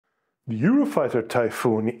The Eurofighter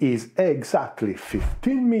Typhoon is exactly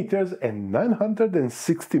 15 meters and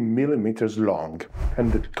 960 millimeters long,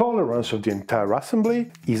 and the tolerance of the entire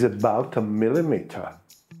assembly is about a millimeter.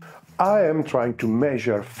 I am trying to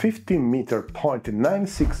measure 15 meter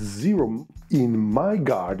 .960 in my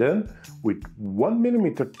garden with 1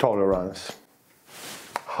 millimeter tolerance.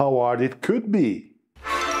 How hard it could be?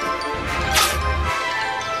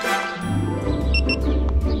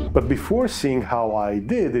 But before seeing how I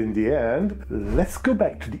did in the end, let's go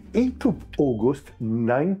back to the 8th of August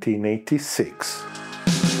 1986.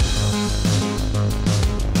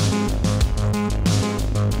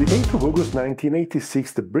 The 8th of August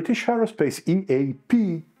 1986, the British Aerospace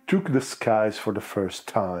EAP took the skies for the first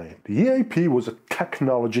time. The EAP was a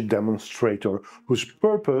technology demonstrator whose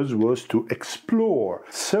purpose was to explore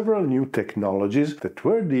several new technologies that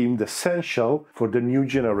were deemed essential for the new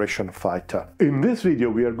generation fighter. In this video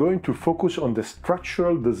we are going to focus on the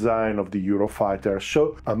structural design of the Eurofighter,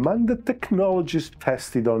 so among the technologies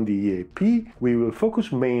tested on the EAP we will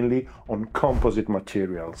focus mainly on composite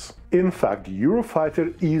materials. In fact, the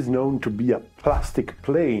Eurofighter is known to be a plastic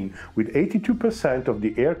plane, with 82% of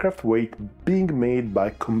the aircraft weight being made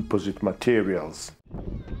by composite materials.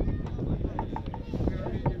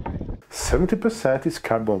 70% is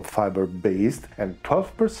carbon fiber based and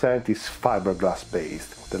 12% is fiberglass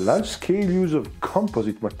based. The large-scale use of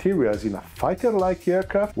composite materials in a fighter-like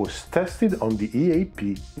aircraft was tested on the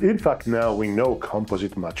EAP. In fact, now we know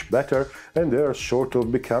composite much better and they are sort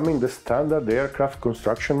of becoming the standard aircraft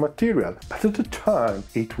construction material. But at the time,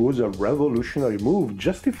 it was a revolutionary move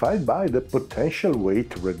justified by the potential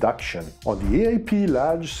weight reduction. On the EAP,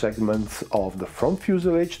 large segments of the front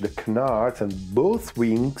fuselage, the canards and both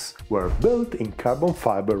wings were built in carbon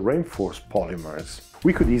fiber reinforced polymers.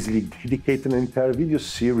 We could easily dedicate an entire video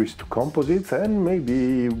series to composites, and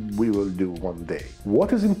maybe we will do one day.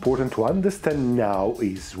 What is important to understand now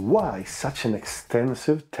is why such an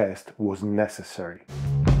extensive test was necessary.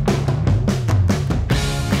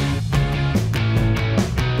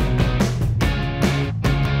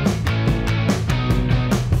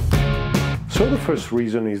 So the first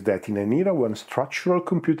reason is that in an era when structural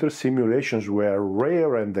computer simulations were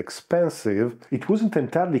rare and expensive, it wasn't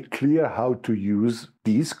entirely clear how to use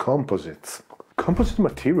these composites. Composite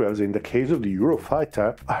materials, in the case of the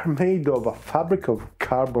Eurofighter, are made of a fabric of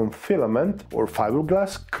carbon filament or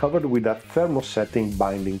fiberglass covered with a thermosetting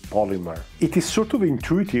binding polymer. It is sort of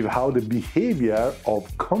intuitive how the behavior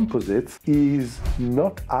of composites is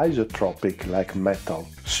not isotropic like metal.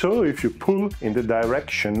 So if you pull in the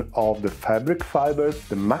direction of the fabric fibers,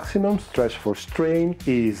 the maximum stress for strain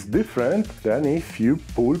is different than if you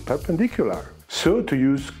pull perpendicular. So to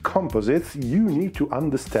use composites, you need to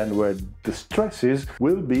understand where the stresses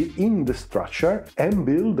will be in the structure and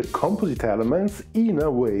build the composite elements in a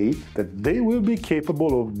way that they will be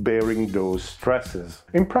capable of bearing those stresses.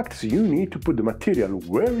 In practice, you need to put the material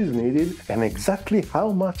where is needed and exactly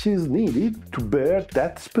how much is needed to bear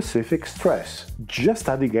that specific stress. Just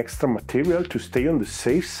adding extra material to stay on the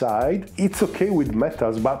safe side, it's okay with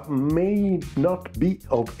metals, but may not be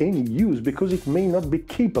of any use because it may not be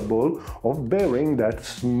capable of bearing that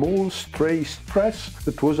small stray stress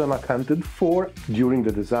that was unaccounted for during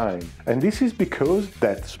the design. And this is because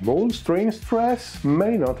that small strain stress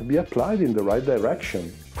may not be applied in the right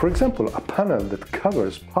direction. For example, a panel that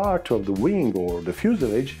covers part of the wing or the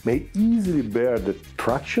fuselage may easily bear the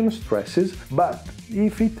traction stresses, but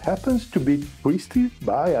if it happens to be twisted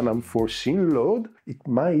by an unforeseen load, it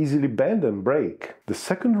might easily bend and break. The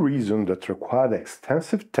second reason that required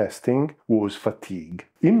extensive testing was fatigue.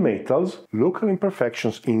 In metals, local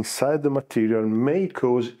imperfections inside the material may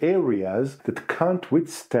cause areas that can't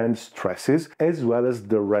withstand stresses as well as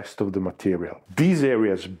the rest of the material. These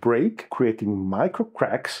areas break, creating micro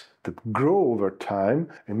cracks that grow over time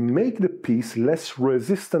and make the piece less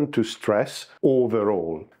resistant to stress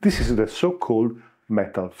overall. This is the so-called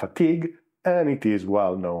metal fatigue, and it is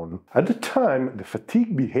well known. At the time, the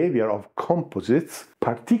fatigue behavior of composites,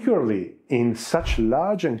 particularly in such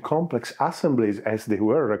large and complex assemblies as they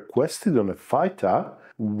were requested on a fighter,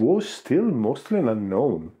 was still mostly an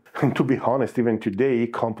unknown. And to be honest, even today,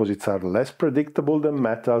 composites are less predictable than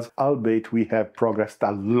metals, albeit we have progressed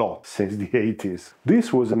a lot since the 80s.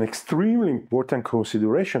 This was an extremely important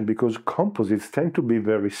consideration because composites tend to be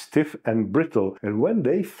very stiff and brittle, and when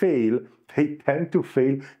they fail, they tend to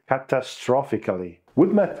fail catastrophically.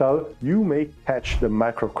 With metal, you may catch the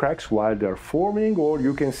micro cracks while they're forming, or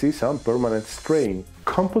you can see some permanent strain.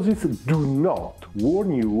 Composites do not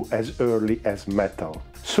warn you as early as metal.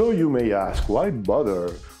 So you may ask, why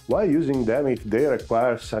bother? Why using them if they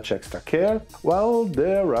require such extra care? Well,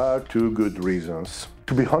 there are two good reasons.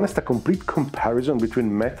 To be honest, a complete comparison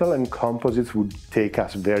between metal and composites would take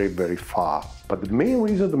us very far. But the main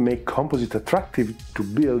reason to make composite attractive to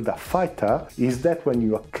build a fighter is that when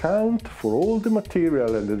you account for all the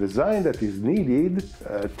material and the design that is needed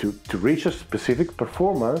to reach a specific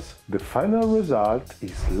performance, the final result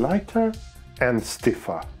is lighter and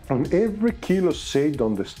stiffer. And every kilo saved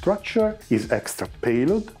on the structure is extra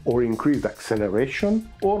payload or increased acceleration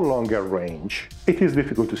or longer range. It is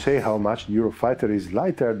difficult to say how much the Eurofighter is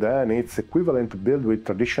lighter than its equivalent build with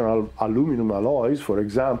traditional aluminum alloys, for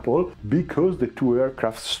example, because the two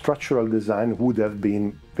aircraft's structural design would have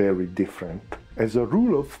been very different. As a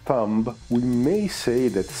rule of thumb, we may say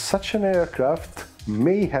that such an aircraft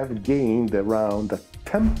may have gained around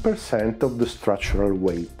 10% of the structural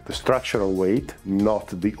weight. The structural weight, not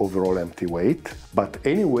the overall empty weight. But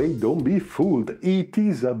anyway, don't be fooled, it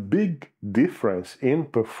is a big difference in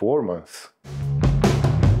performance.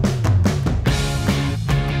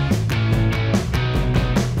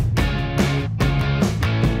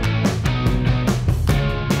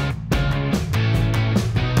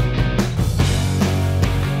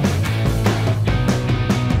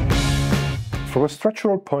 From a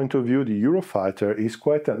structural point of view, the Eurofighter is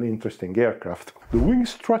quite an interesting aircraft. The wing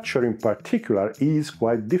structure in particular is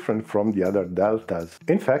quite different from the other deltas.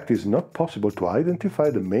 In fact, it's not possible to identify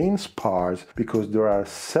the main spars because there are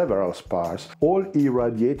several spars, all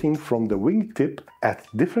irradiating from the wingtip at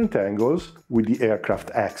different angles with the aircraft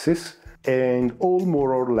axis, and all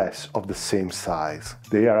more or less of the same size.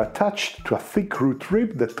 They are attached to a thick root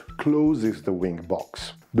rib that closes the wing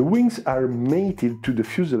box. The wings are mated to the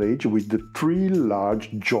fuselage with the three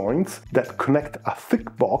large joints that connect a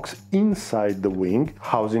thick box inside the wing,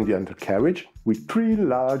 housing the undercarriage, with three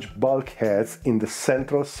large bulkheads in the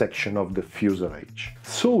central section of the fuselage.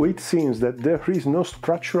 So it seems that there is no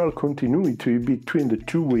structural continuity between the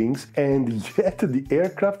two wings, and yet the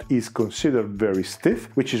aircraft is considered very stiff,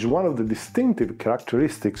 which is one of the distinctive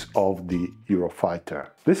characteristics of the Eurofighter.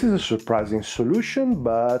 This is a surprising solution,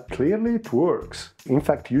 but clearly it works. In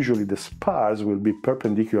fact, usually the spars will be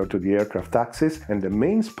perpendicular to the aircraft axis, and the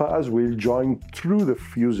main spars will join through the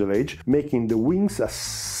fuselage, making the wings a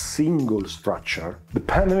single structure. The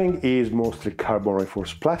paneling is mostly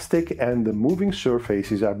carbon-reinforced plastic, and the moving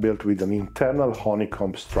surfaces are built with an internal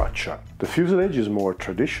honeycomb structure. The fuselage is more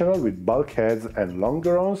traditional, with bulkheads and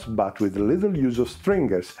longerons, but with little use of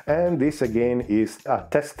stringers, and this again is a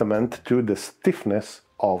testament to the stiffness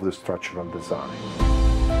of the structural design.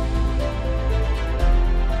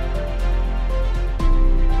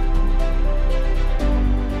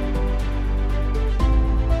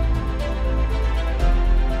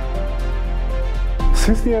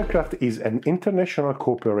 Since the aircraft is an international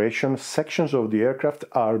cooperation, sections of the aircraft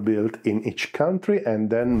are built in each country and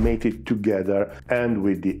then mated together and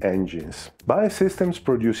with the engines. Biosystems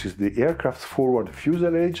produces the aircraft's forward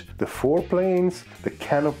fuselage, the foreplanes, the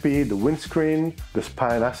canopy, the windscreen, the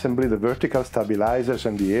spine assembly, the vertical stabilizers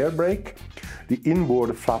and the air brake, the inboard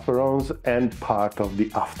flaperons and part of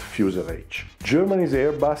the aft fuselage. Germany's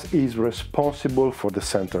Airbus is responsible for the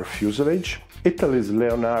center fuselage. Italy's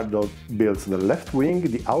Leonardo builds the left wing,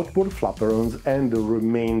 the outboard flaperons and the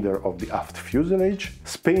remainder of the aft fuselage.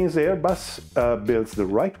 Spain's Airbus builds the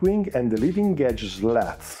right wing and the leading edge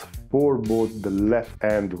slats for both the left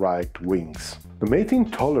and right wings. The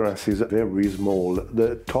mating tolerance is very small.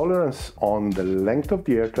 The tolerance on the length of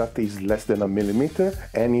the aircraft is less than 1 millimeter,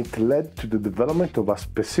 and it led to the development of a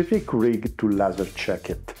specific rig to laser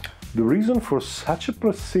check it. The reason for such a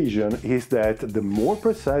precision is that the more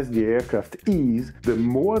precise the aircraft is, the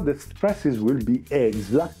more the stresses will be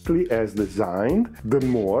exactly as designed, the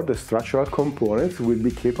more the structural components will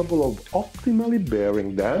be capable of optimally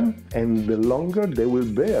bearing them, and the longer they will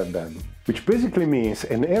bear them. Which basically means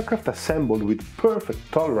an aircraft assembled with perfect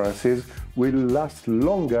tolerances will last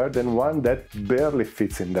longer than one that barely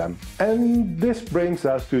fits in them. And this brings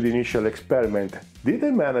us to the initial experiment. Did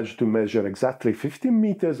I manage to measure exactly 15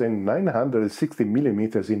 meters and 960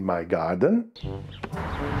 millimeters in my garden?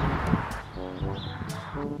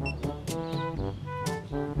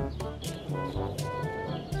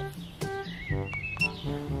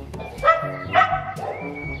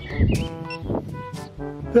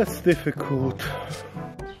 That's difficult.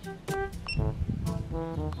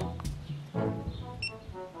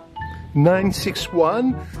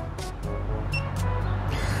 (961)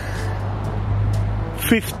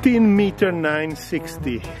 15 meter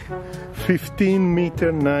 960. 15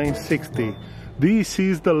 meter 960. This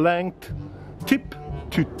is the length tip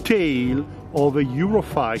to tail of a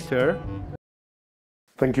Eurofighter.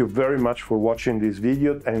 Thank you very much for watching this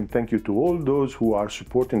video, and thank you to all those who are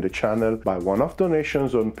supporting the channel by one-off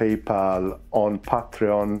donations on PayPal, on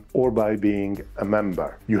Patreon, or by being a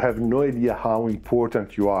member. You have no idea how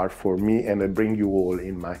important you are for me, and I bring you all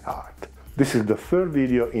in my heart. This is the third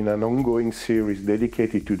video in an ongoing series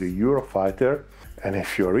dedicated to the Eurofighter, and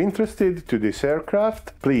if you're interested to this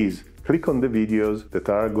aircraft, please click on the videos that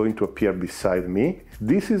are going to appear beside me.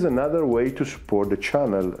 This is another way to support the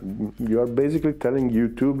channel. You are basically telling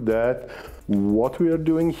YouTube that what we are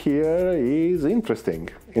doing here is interesting.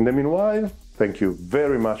 In the meanwhile, thank you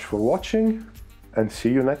very much for watching, and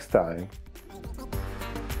see you next time.